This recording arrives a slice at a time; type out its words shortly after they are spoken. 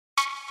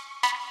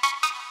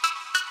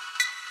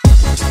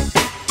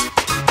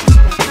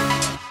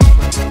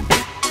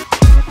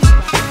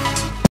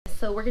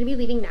So we're going to be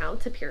leaving now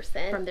to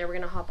Pearson. From there, we're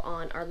going to hop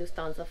on our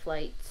Lufthansa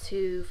flight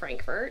to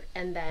Frankfurt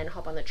and then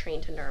hop on the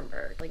train to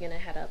Nuremberg. We're going to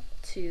head up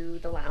to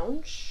the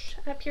lounge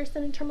at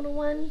Pearson in Terminal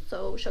 1,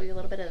 so show you a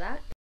little bit of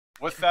that.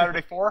 What's Saturday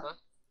for?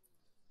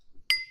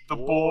 The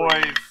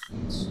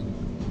boys.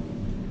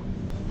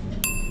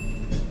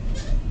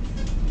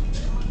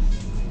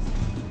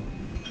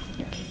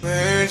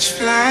 Birds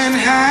flying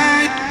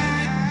high.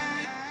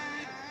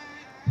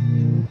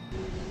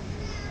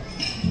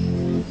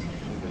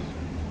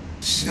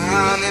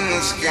 Sun in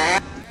the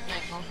sky.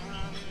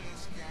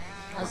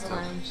 How's the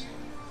lounge?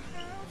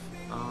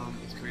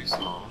 It's pretty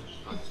small,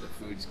 but the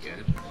food's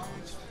good.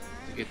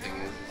 The good thing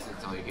is,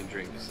 it's all you can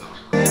drink, so.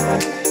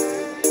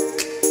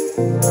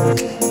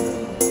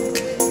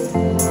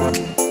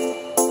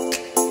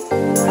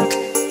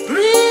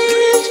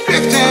 Breeze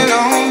drifting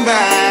on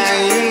by,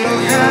 you know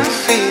how I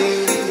feel.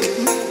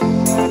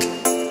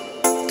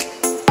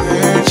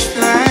 Birds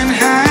flying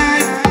high.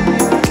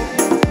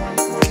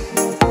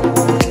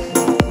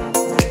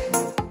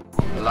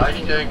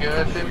 Leichte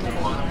Geräte und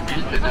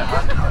Bild in der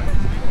Hand halten.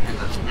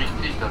 Es ist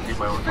wichtig, dass Sie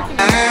bei uns haben.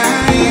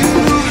 You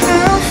know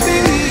how I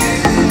feel.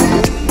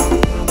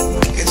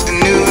 It's a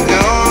new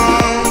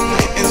dawn,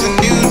 it's a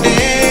new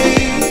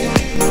day.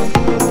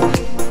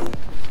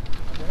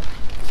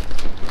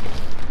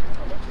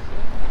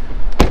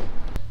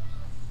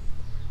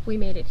 We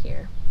made it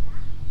here.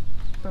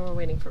 And we're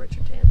waiting for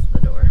Richard to answer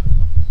the door.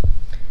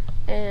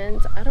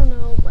 And I don't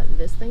know what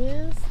this thing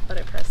is, but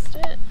I pressed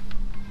it.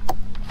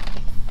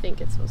 I think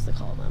it's supposed to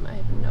call them. I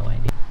have no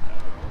idea.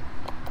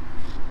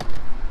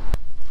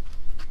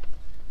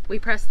 We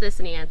pressed this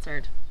and he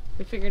answered.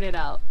 We figured it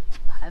out.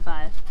 High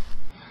five.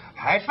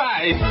 High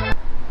five!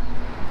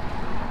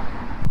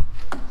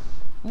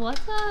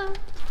 What's up?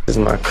 This is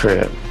my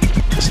crib.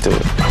 Let's do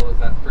it. How is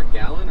that per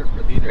gallon or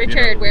per liter?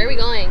 Richard, where are we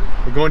going?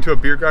 We're going to a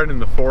beer garden in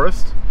the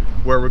forest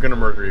where we're gonna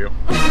murder you.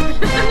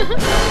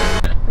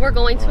 We're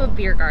going to a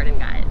beer garden,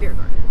 guys. Beer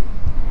garden.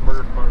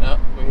 Murder farm. Yep,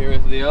 we're here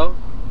with Leo.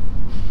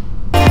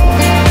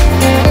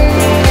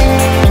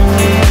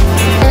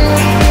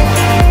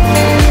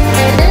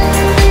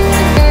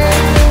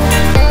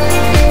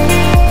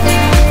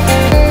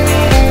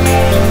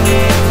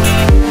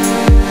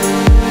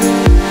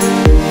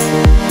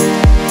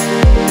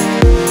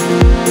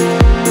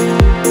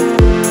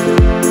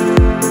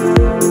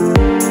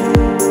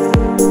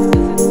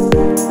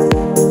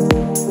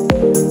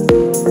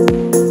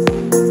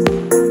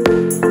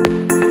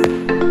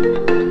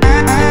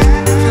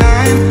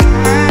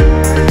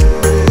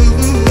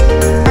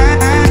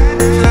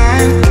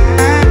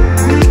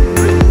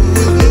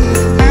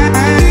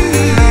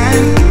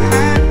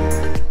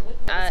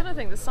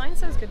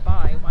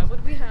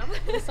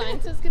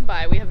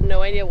 Goodbye. We have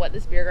no idea what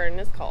this beer garden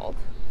is called,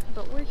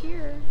 but we're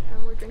here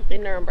and we're drinking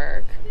in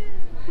Nuremberg.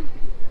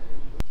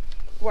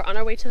 We're on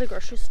our way to the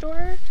grocery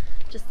store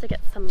just to get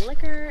some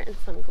liquor and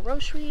some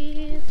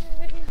groceries.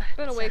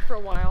 Been awake for a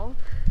while.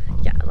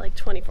 Yeah, like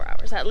 24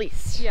 hours at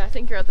least. Yeah, I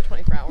think you're at the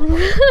 24-hour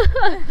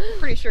mark.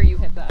 Pretty sure you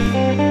hit that.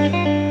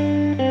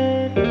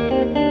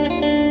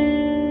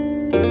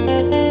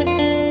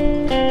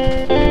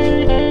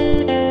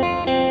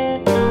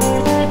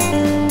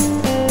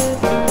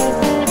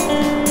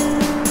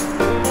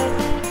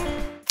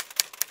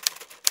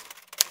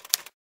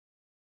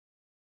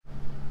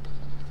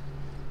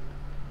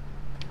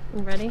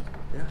 You ready?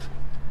 Yeah.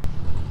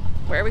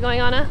 Where are we going,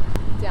 Anna?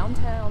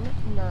 Downtown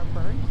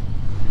Nuremberg.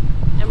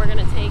 And we're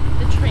gonna take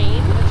the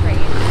train.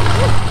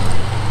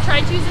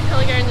 Tried to use a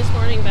Pilligarden this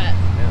morning, but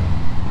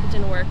it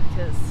didn't work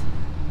because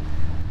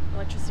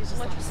electricity's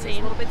just not the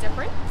same. A little bit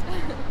different.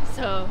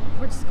 So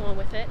we're just going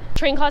with it.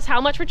 Train costs how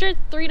much, Richard?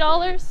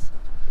 $3?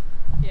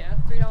 Yeah,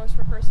 $3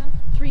 per person.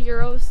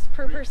 €3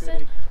 per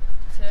person.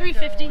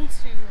 $3.50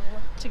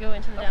 to go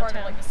into the a part of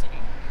downtown. like the city.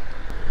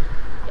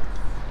 Yes.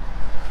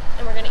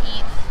 And we're gonna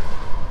eat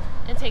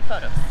and take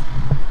photos.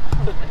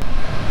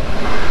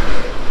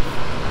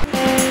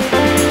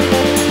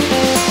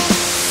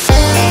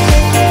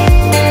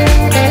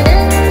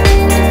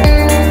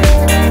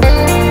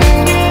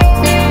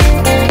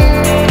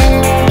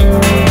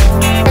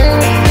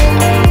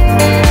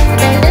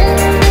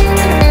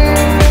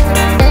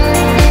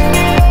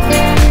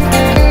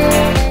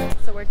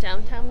 So we're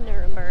downtown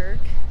Nuremberg,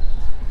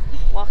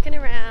 walking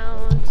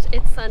around.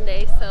 It's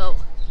Sunday, so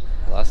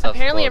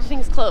apparently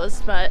everything's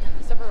closed, but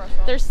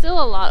there's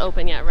still a lot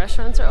open yet.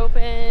 Restaurants are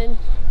open,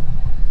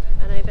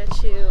 and I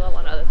bet you a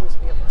lot of other things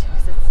will be open too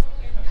because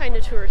it's kind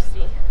of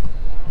touristy.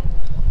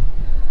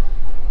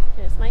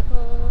 Here's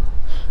Michael,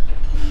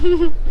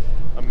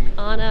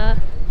 Anna,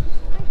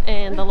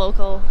 and the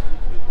local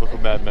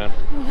madman.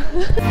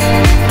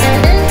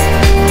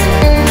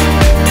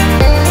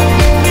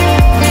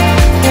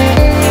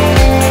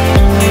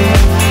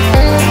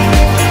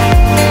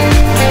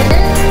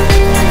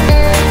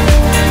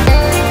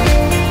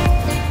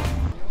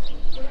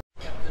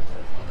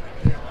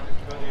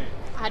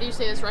 How do you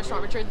say this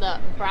restaurant, Richard? The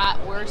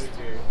Bratwurst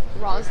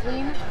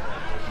Roslin?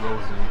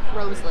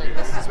 Roslin.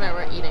 This is where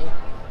we're eating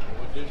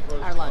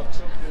our lunch.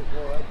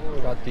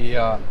 We got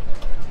the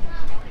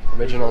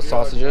Original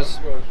sausages.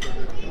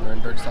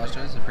 Nuremberg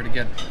sausages are pretty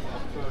good.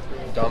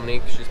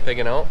 Dominique, she's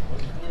pigging out.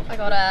 I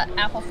got an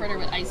apple fritter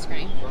with ice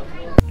cream.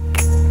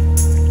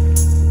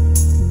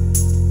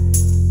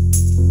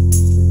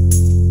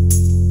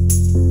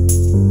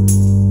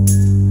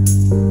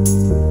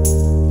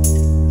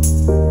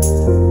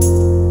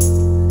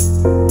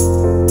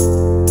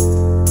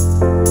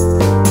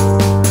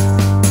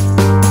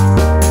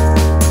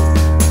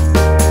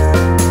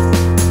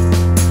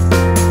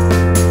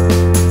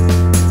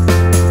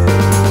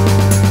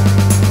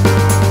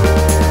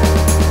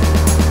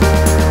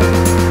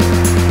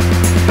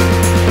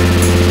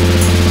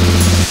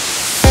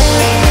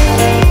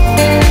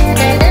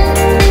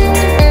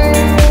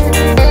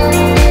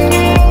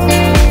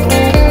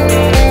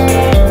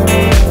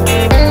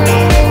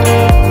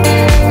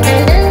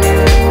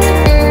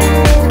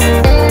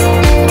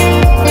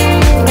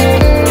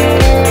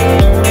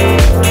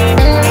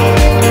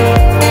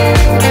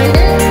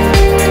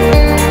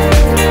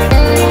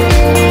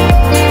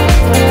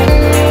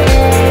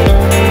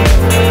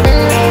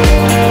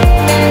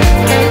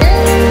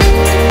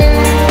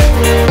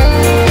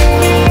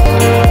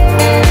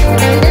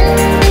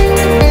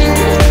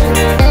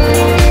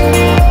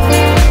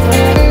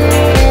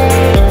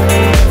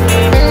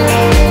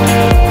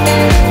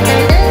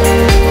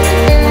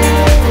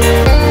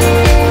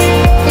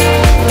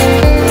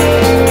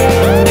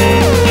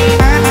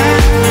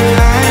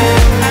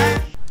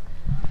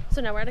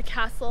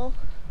 Castle.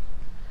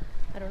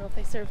 I don't know if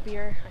they serve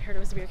beer. I heard it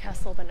was a beer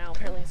castle, but now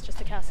apparently it's just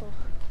a castle.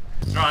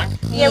 Drunk?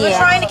 Yeah, we're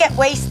trying to get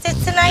wasted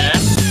tonight.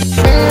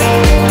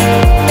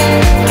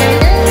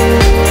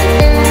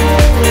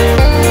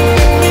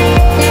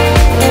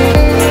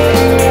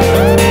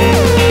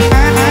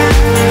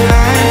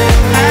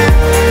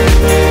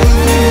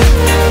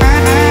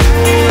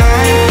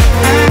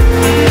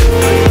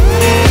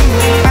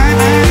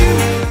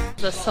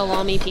 The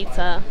salami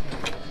pizza,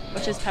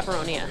 which is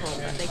pepperoni at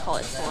home, but they call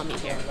it salami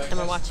here. And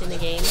we're watching the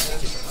game.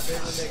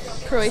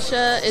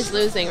 Croatia is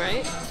losing,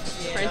 right?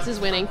 France is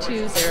winning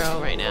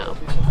 2-0 right now.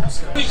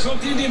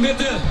 Kommt in die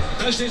Mitte,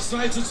 da steht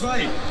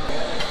 2:2.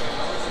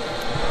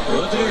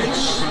 Modric.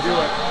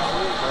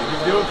 You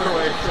do it,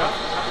 Croatia.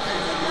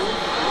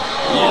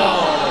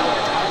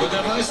 Und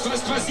da weiß,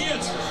 was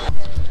passiert.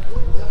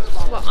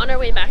 Well, on our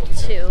way back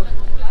to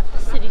the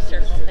city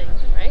circle thing,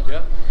 right?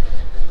 Yeah.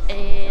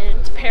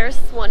 And Paris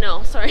won.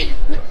 No, sorry.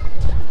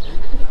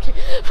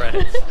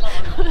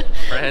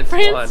 France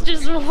won.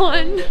 Just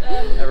won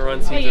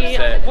Everyone seems the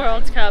upset.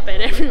 World Cup,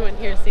 and everyone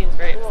here seems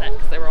very upset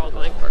because they were all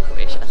going for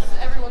Croatia.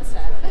 Everyone's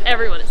sad.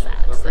 Everyone is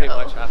sad. We're pretty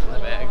much half in the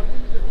bag.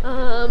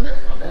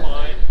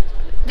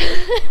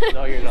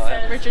 No, you're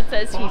not. Richard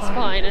says he's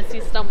fine as he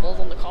stumbles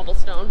on the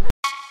cobblestone.